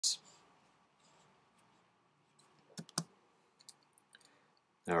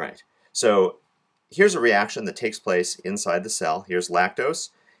All right, so here's a reaction that takes place inside the cell. Here's lactose,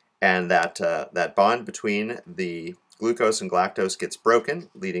 and that bond between the glucose and galactose gets broken,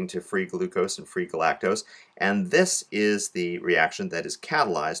 leading to free glucose and free galactose, and this is the reaction that is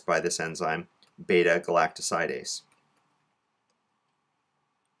catalyzed by this enzyme beta-galactosidase.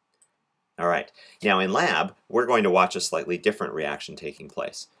 All right, now in lab, we're going to watch a slightly different reaction taking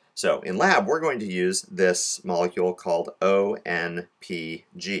place. So in lab, we're going to use this molecule called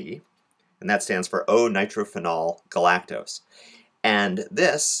OMPG, and that stands for O-nitrophenol galactose. And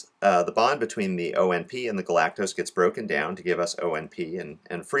this, the bond between the ONP and the galactose gets broken down to give us ONP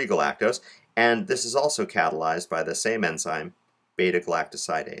and free galactose, and this is also catalyzed by the same enzyme,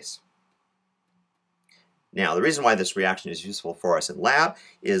 beta-galactosidase. Now, the reason why this reaction is useful for us in lab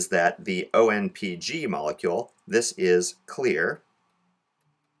is that the ONPG molecule, this is clear,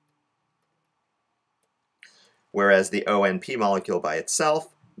 whereas the ONP molecule by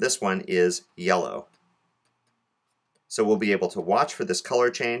itself, this one is yellow. So we'll be able to watch for this color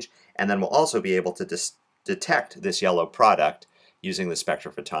change, and then we'll also be able to detect this yellow product using the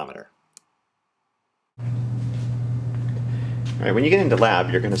spectrophotometer. All right, when you get into lab,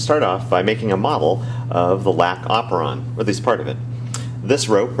 you're going to start off by making a model of the Lac Operon, or at least part of it. This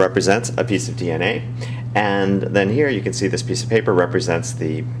rope represents a piece of DNA, and then here you can see this piece of paper represents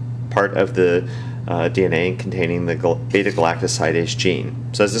the part of the DNA containing the beta-galactosidase gene.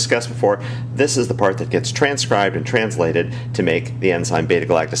 So as discussed before, this is the part that gets transcribed and translated to make the enzyme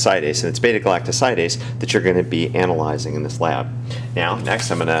beta-galactosidase, and it's beta-galactosidase that you're going to be analyzing in this lab. Now, next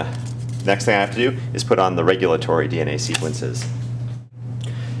thing I have to do is put on the regulatory DNA sequences.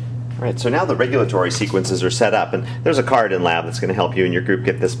 Alright, so now the regulatory sequences are set up, and there's a card in lab that's going to help you and your group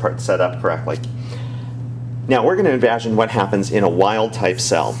get this part set up correctly. Now we're going to imagine what happens in a wild-type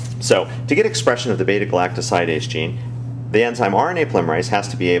cell. So to get expression of the beta-galactosidase gene, the enzyme RNA polymerase has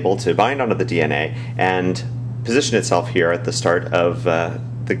to be able to bind onto the DNA and position itself here at the start of the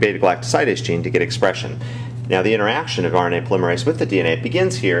beta-galactosidase gene to get expression. Now the interaction of RNA polymerase with the DNA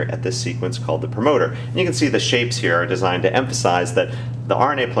begins here at this sequence called the promoter. And you can see the shapes here are designed to emphasize that the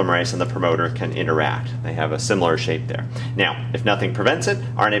RNA polymerase and the promoter can interact. They have a similar shape there. Now, if nothing prevents it,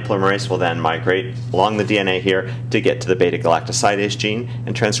 RNA polymerase will then migrate along the DNA here to get to the beta-galactosidase gene,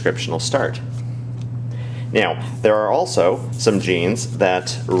 and transcription will start. Now, there are also some genes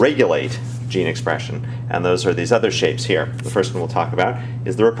that regulate gene expression, and those are these other shapes here. The first one we'll talk about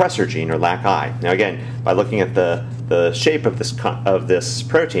is the repressor gene, or Lac I. Now again, by looking at the shape of this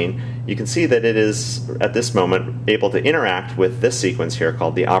protein, you can see that it is, at this moment, able to interact with this sequence here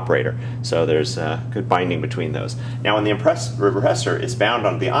called the operator. So there's good binding between those. Now when the repressor is bound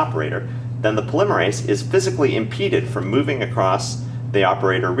onto the operator, then the polymerase is physically impeded from moving across the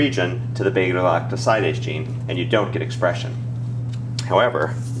operator region to the beta-galactosidase gene, and you don't get expression.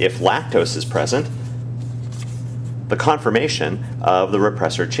 However, if lactose is present, the conformation of the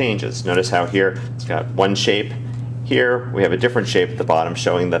repressor changes. Notice how here it's got one shape. Here we have a different shape at the bottom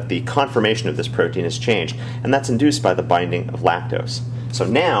showing that the conformation of this protein has changed, and that's induced by the binding of lactose. So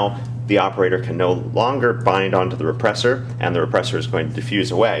now the operator can no longer bind onto the repressor, and the repressor is going to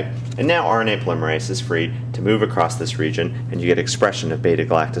diffuse away, and now RNA polymerase is free to move across this region, and you get expression of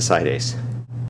beta-galactosidase.